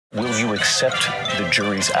Will you accept the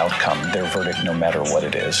jury's outcome, their verdict, no matter what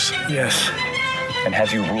it is? Yes. And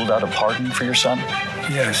have you ruled out a pardon for your son?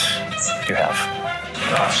 Yes. You have.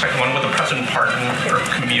 Second one, will the president pardon or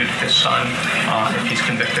commute his son if he's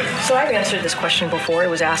convicted? So I've answered this question before. It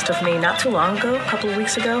was asked of me not too long ago, a couple of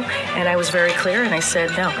weeks ago, and I was very clear, and I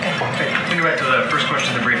said no. Okay, we go back to the first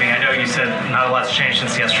question of the briefing. I know you said not a lot's changed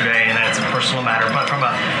since yesterday and that it's a personal matter, but from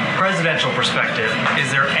a presidential perspective,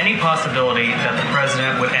 is there any possibility that the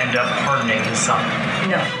president would end up pardoning his son?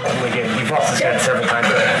 No. Again, you've also said several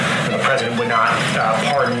times that the president would not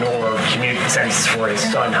pardon or commute sentences for his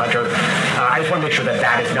son, Hunter. I just want to make sure that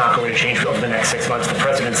that is not going to change over the next 6 months. The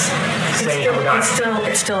president's saying he would not.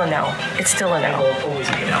 It's still a no. It's still a no. It will always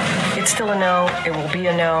be a no. It's still a no. It will be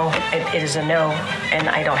a no. It is a no, and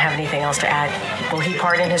I don't have anything else to add. Will he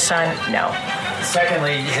pardon his son? No.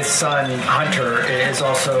 Secondly, his son, Hunter, is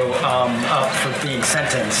also up for being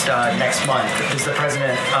sentenced next month. Does the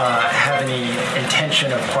president have any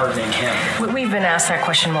intention of pardoning him? We've been asked that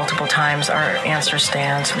question multiple times. Our answer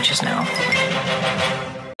stands, which is no.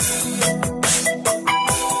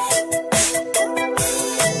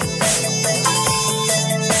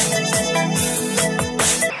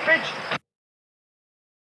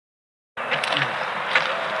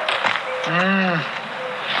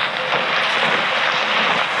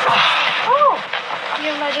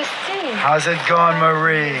 Your Majesty. How's it going,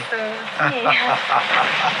 Marie?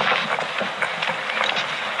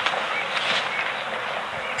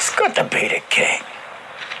 It's good to be the king.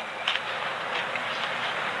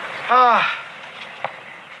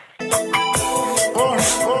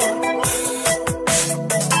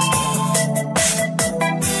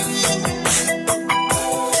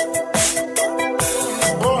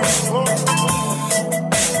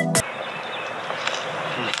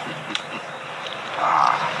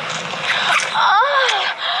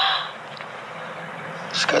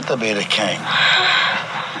 It's good to be the king.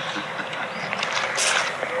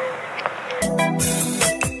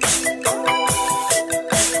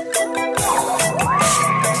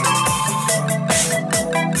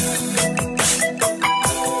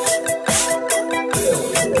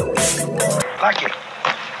 Thank you.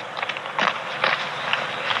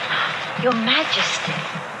 Your Majesty.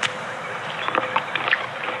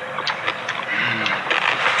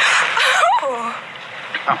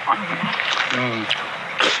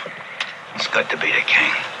 It's good to be the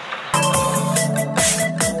king.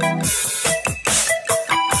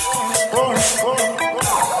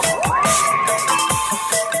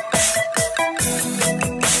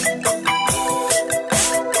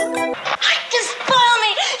 Despoil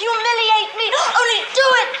me! Humiliate me! Only do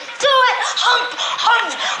it! Do it! Hump!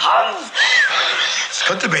 Hump! Hump! It's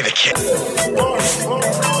good to be the king.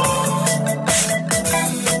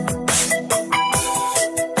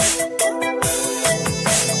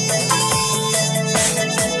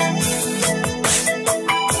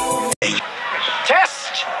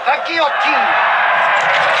 Test the guillotine.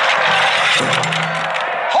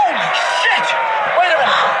 Holy shit! Wait a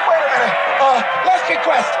minute. Last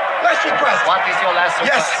request. What is your last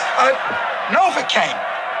Yes, Novocaine.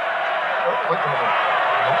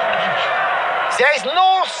 There is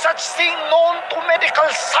no such thing known to medical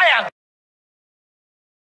science.